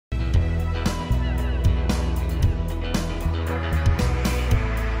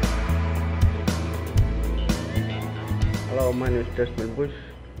Hello, my name is Desmond Bush.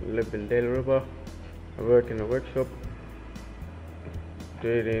 I live in Daly River. I work in a workshop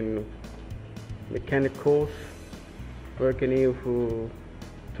doing mechanic course. Working here for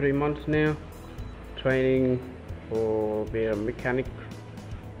 3 months now. Training for being a mechanic.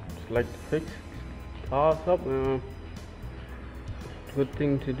 Just like to fix cars up. Good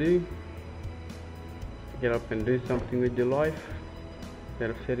thing to do. Get up and do something with your life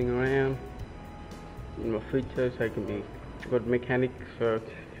instead of sitting around in my future, so I can be a good mechanic to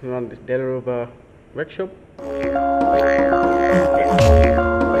run this Daly River workshop. He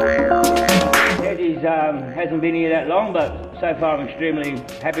hasn't been here that long, but so far I'm extremely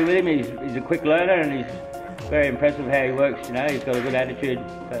happy with him. He's a quick learner and he's very impressive how he works. You know, he's got a good attitude,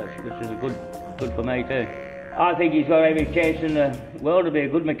 which is good for me too. I think he's got every chance in the world to be a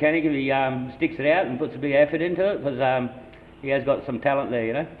good mechanic if he sticks it out and puts a big effort into it, because he has got some talent there,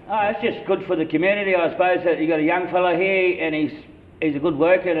 you know. It's just good for the community, I suppose, that you got a young fellow here and he's a good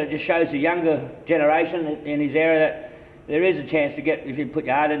worker, and it just shows the younger generation in his area that there is a chance to get, if you put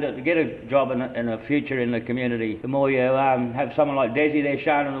your heart into it, to get a job and a future in the community. The more you have someone like Desi there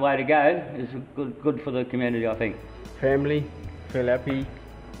showing them the way to go, it's good for the community, I think. Family, feel happy,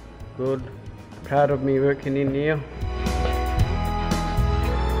 good, proud of me working in here.